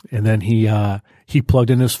 Heather? And then he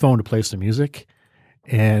plugged in his phone to play some music,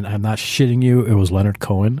 and I'm not shitting you, it was Leonard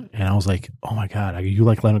Cohen, and I was like, oh my God, you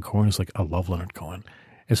like Leonard Cohen? It's like, I love Leonard Cohen.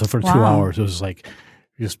 And so for 2 hours, it was like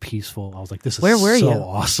just peaceful. I was like, this is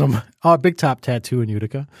awesome. Oh, Big Top Tattoo in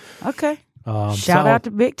Utica. Okay. Shout out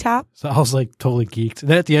to Big Top. So I was like totally geeked.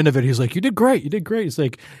 And then at the end of it, he's like, you did great. It's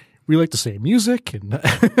like, we like the same music. And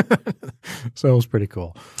so it was pretty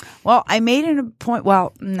cool. Well, I made it a point.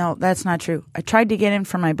 Well, no, that's not true. I tried to get in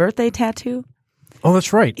for my birthday tattoo. Oh,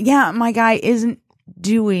 that's right. Yeah, my guy isn't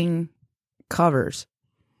doing covers.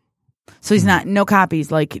 So he's no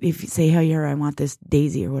copies. Like if you say, hey, here, I want this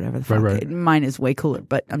daisy or whatever the fuck. Right. Mine is way cooler,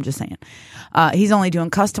 but I'm just saying. He's only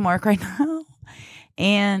doing custom work right now.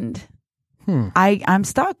 And I'm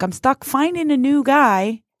stuck. I'm stuck finding a new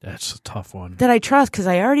guy. That's a tough one. That I trust, because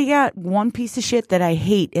I already got one piece of shit that I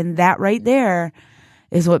hate. And that right there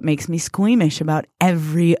is what makes me squeamish about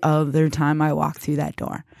every other time I walk through that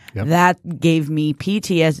door. Yep. That gave me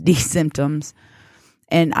PTSD symptoms.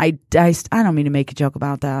 And I don't mean to make a joke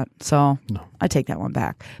about that. So no. I take that one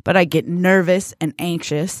back. But I get nervous and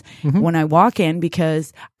anxious when I walk in,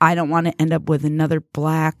 because I don't want to end up with another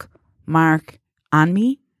black mark on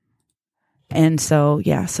me. And so,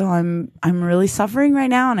 so I'm really suffering right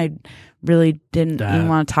now, and I really didn't even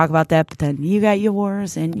want to talk about that. But then you got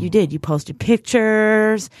yours, and you did. You posted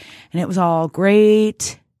pictures, and it was all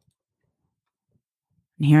great.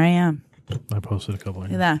 And here I am. I posted a couple.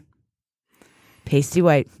 Look at that. Pasty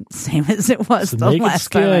white, same as it was the last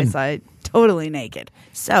skin. time I saw it. Totally naked.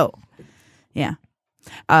 So, yeah.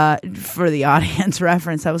 For the audience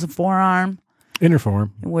reference, that was a forearm. Inner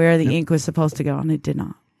forearm. Where the ink was supposed to go, and it did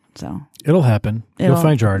not. So it'll happen. You'll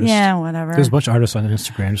find your artist. Yeah, whatever. There's a bunch of artists on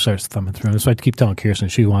Instagram who starts thumbing through. So I keep telling Kirsten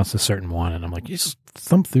she wants a certain one, and I'm like, you just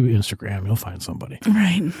thumb through Instagram, you'll find somebody.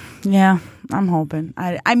 Right. Yeah, I'm hoping.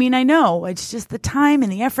 I mean, I know it's just the time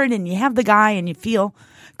and the effort, and you have the guy, and you feel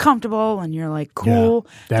comfortable, and you're like, cool.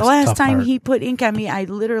 Yeah, the last time he put ink on me, I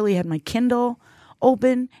literally had my Kindle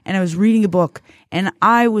open, and I was reading a book, and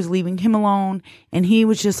I was leaving him alone, and he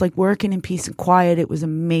was just like working in peace and quiet. It was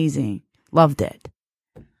amazing. Loved it.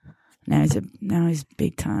 Now he's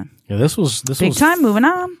big time. Yeah, this was big time. Moving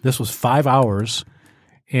on. This was 5 hours,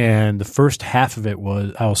 and the first half of it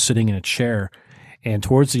was I was sitting in a chair, and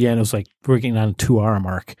towards the end it was like we're getting on a 2-hour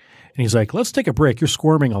mark, and he's like, "Let's take a break. You're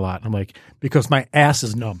squirming a lot." And I'm like, "Because my ass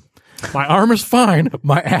is numb. My arm is fine.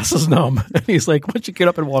 My ass is numb." And he's like, "Why don't you get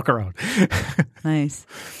up and walk around?" Nice.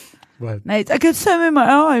 But, nice. I got some in my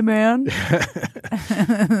eye, man.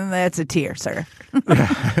 That's a tear, sir.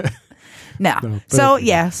 No.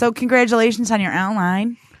 So congratulations on your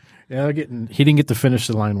outline. Yeah, he didn't get to finish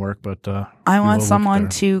the line work, but I want someone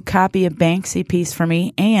to copy a Banksy piece for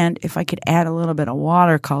me, and if I could add a little bit of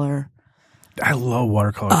watercolor. I love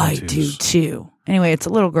watercolor. I do too. Anyway, it's a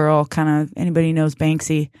little girl, kind of. Anybody who knows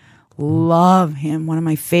Banksy, love him. One of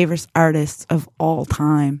my favorite artists of all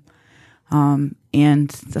time.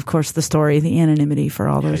 And of course the story, the anonymity for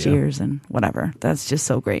all those years and whatever. That's just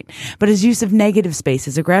so great. But his use of negative space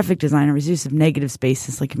as a graphic designer, his use of negative space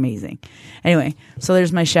is like amazing. Anyway, so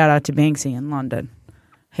there's my shout out to Banksy in London.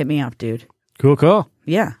 Hit me up, dude. Cool.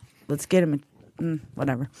 Yeah. Let's get him.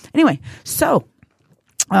 Whatever. Anyway, so,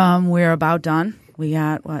 we're about done. We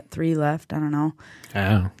got 3 left. I don't know.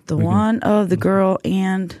 The one of the girl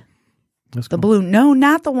and the balloon. No,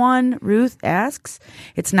 not the one Ruth asks.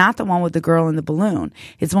 It's not the one with the girl and the balloon.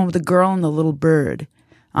 It's the one with the girl and the little bird.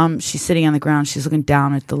 She's sitting on the ground. She's looking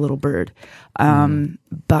down at the little bird.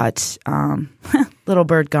 But little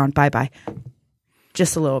bird gone. Bye-bye.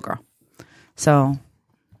 Just a little girl. So.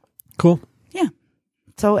 Cool. Yeah.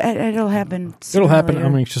 So it'll happen. It'll happen.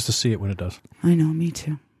 I'm anxious to see it when it does. I know. Me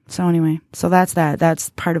too. So anyway, so that's that. That's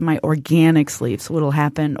part of my organic sleep. So it'll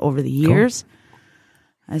happen over the years. Cool.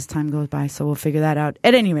 As time goes by, so we'll figure that out.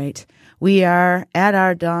 At any rate, we are at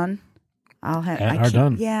our done.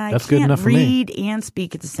 Done. Yeah, that's good enough for me. Read and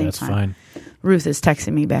speak at the same time. That's fine. Ruth is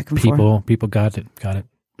texting me back and forth. People got it.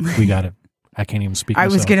 We got it. I can't even speak. I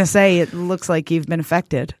was going to say, it looks like you've been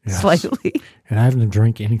affected slightly. And I haven't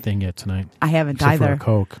drank anything yet tonight. I haven't except either. For a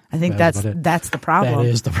Coke. I think that's the problem.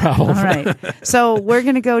 That is the problem. All right. So we're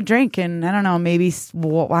going to go drink, and I don't know, maybe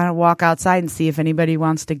want to walk outside and see if anybody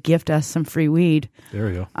wants to gift us some free weed. There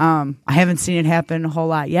we go. I haven't seen it happen a whole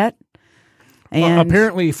lot yet. And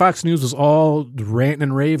apparently, Fox News was all ranting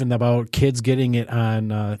and raving about kids getting it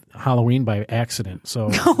on Halloween by accident. So,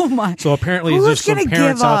 So apparently, there's some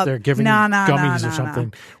parents out there giving gummies or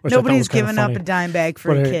something. Nobody's giving up a dime bag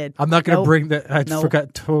for a kid. I'm not going to bring that. I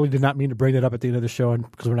totally did not mean to bring that up at the end of the show,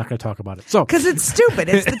 because we're not going to talk about it. So, because it's stupid.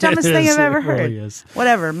 It's the dumbest thing I've ever heard. It really is.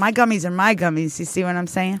 Whatever. My gummies are my gummies. You see what I'm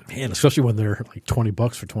saying? Man, especially when they're like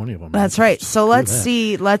 $20 for 20 of them. That's right. So let's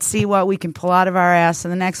see what we can pull out of our ass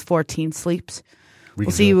in the next 14 sleeps. We'll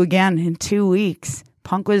see you again in 2 weeks.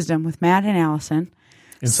 Punk Wisdom with Matt and Allison.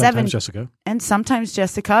 And sometimes Jessica. And sometimes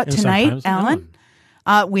Jessica. Tonight, Ellen.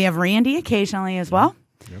 We have Randy occasionally as well.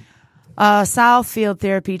 Yep.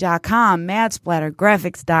 Southfieldtherapy.com,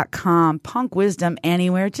 madsplattergraphics.com, Punk Wisdom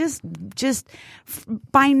anywhere. Just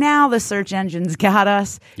by now the search engines got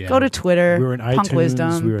us. Yeah. Go to Twitter. We're in Punk iTunes.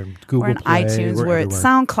 Wisdom. We're in Google We're in Play. iTunes. We're at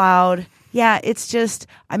SoundCloud. Yeah, it's just,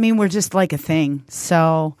 we're just like a thing.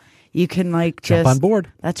 So you can jump on board.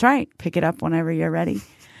 That's right. Pick it up whenever you're ready.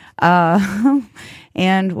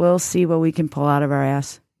 And we'll see what we can pull out of our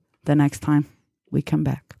ass the next time we come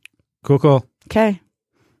back. Cool. Okay.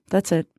 That's it.